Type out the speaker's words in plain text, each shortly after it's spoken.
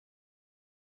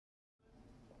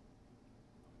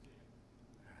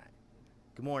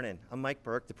Good morning. I'm Mike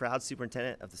Burke, the proud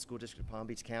superintendent of the School District of Palm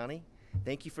Beach County.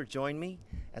 Thank you for joining me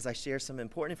as I share some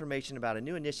important information about a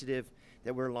new initiative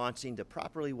that we're launching to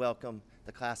properly welcome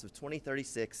the class of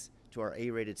 2036 to our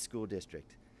A-rated school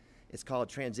district. It's called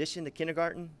Transition to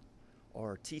Kindergarten,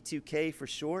 or T2K for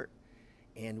short,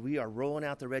 and we are rolling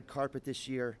out the red carpet this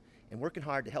year and working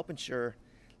hard to help ensure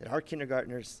that our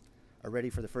kindergartners are ready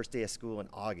for the first day of school in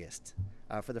August.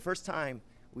 For the first time,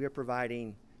 we are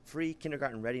providing free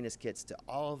kindergarten readiness kits to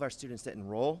all of our students that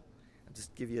enroll. I'll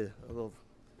just give you a little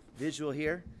visual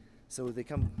here. So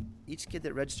each kid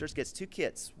that registers gets 2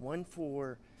 kits, one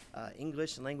for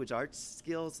English and language arts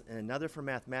skills and another for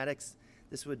mathematics.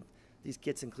 These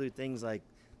kits include things like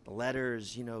the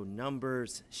letters,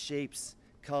 numbers, shapes,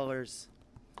 colors,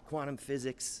 quantum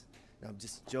physics. No, I'm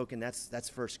just joking, that's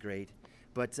first grade.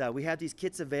 But we have these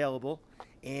kits available,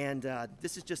 and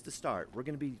this is just the start. We're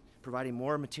going to be providing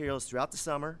more materials throughout the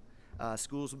summer.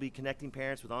 Schools will be connecting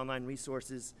parents with online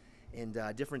resources and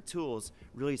different tools,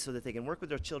 really so that they can work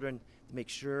with their children to make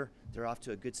sure they're off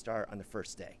to a good start on the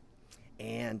first day.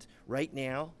 And right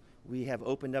now, we have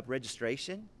opened up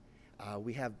registration.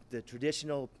 We have the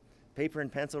traditional paper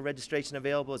and pencil registration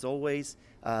available as always.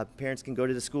 Parents can go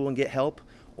to the school and get help,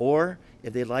 or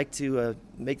if they'd like to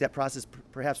make that process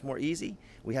perhaps more easy,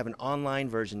 we have an online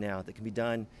version now that can be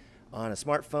done on a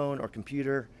smartphone or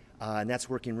computer, and that's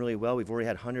working really well. We've already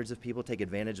had hundreds of people take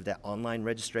advantage of that online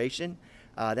registration.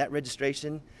 That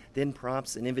registration then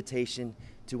prompts an invitation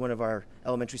to one of our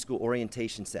elementary school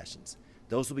orientation sessions.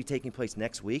 Those will be taking place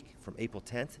next week from April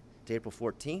 10th to April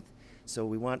 14th. So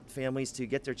we want families to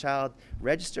get their child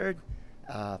registered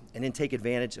and then take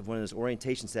advantage of one of those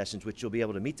orientation sessions, which you'll be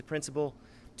able to meet the principal,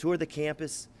 tour the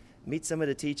campus, meet some of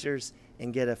the teachers,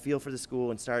 and get a feel for the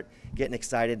school and start getting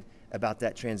excited about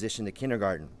that transition to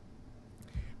kindergarten.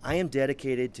 I am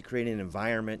dedicated to creating an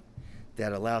environment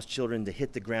that allows children to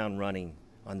hit the ground running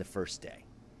on the first day.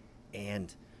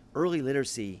 And early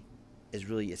literacy is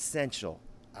really essential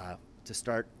to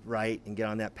start right and get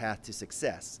on that path to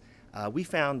success. We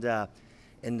found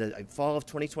in the fall of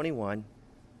 2021,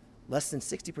 less than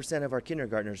 60% of our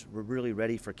kindergartners were really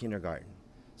ready for kindergarten.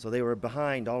 So they were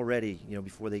behind already,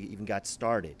 before they even got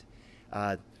started.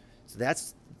 So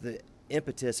that's the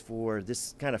impetus for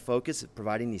this kind of focus,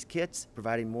 providing these kits,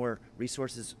 providing more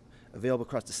resources available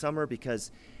across the summer,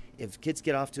 because if kids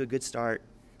get off to a good start,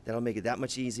 that'll make it that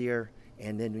much easier.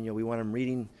 And then, we want them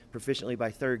reading proficiently by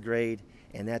 3rd grade,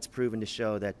 and that's proven to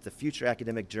show that the future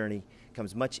academic journey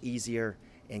comes much easier,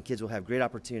 and kids will have great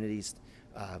opportunities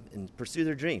and pursue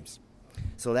their dreams.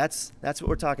 So that's what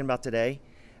we're talking about today.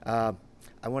 I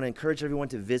want to encourage everyone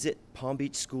to visit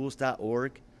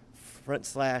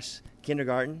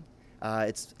palmbeachschools.org/kindergarten.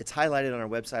 It's highlighted on our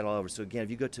website all over. So again,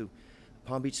 if you go to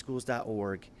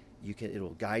palmbeachschools.org, it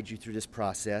will guide you through this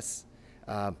process.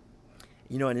 In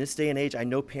this day and age, I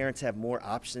know parents have more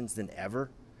options than ever.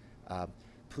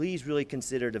 Please really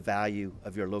consider the value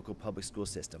of your local public school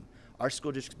system. Our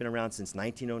school district's been around since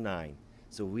 1909,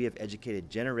 so we have educated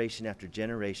generation after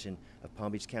generation of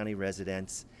Palm Beach County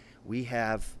residents. We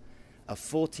have a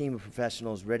full team of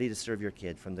professionals ready to serve your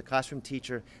kid, from the classroom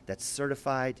teacher that's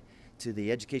certified to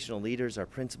the educational leaders, our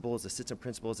principals, assistant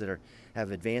principals that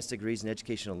have advanced degrees in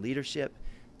educational leadership,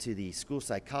 to the school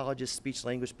psychologists,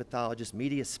 speech-language pathologists,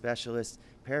 media specialists,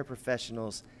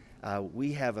 paraprofessionals.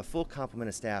 We have a full complement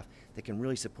of staff that can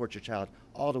really support your child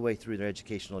all the way through their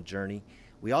educational journey.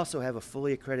 We also have a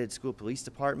fully accredited school police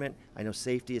department. I know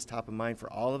safety is top of mind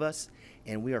for all of us,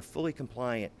 and we are fully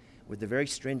compliant with the very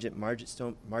stringent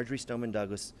Marjorie Stoneman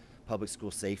Douglas Public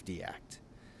School Safety Act.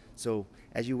 So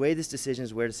as you weigh this decision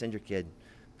as where to send your kid,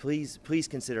 please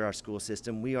consider our school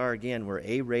system. We're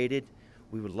A-rated.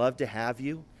 We would love to have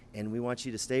you, and we want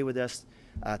you to stay with us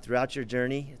throughout your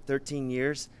journey, 13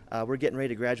 years. We're getting ready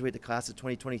to graduate the class of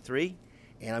 2023,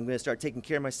 and I'm going to start taking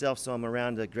care of myself, so I'm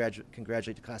around to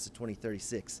congratulate the class of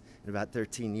 2036 in about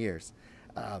 13 years.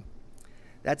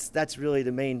 That's really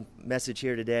the main message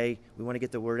here today. We want to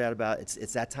get the word out about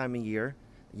it's that time of year.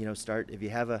 If you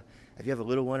have a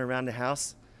little one around the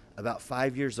house, about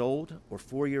 5 years old or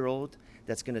 4-year-old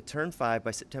that's going to turn 5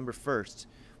 by September 1st,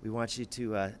 we want you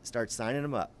to start signing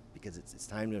them up, because it's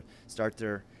time to start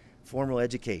their formal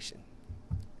education.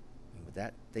 And with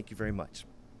that, thank you very much.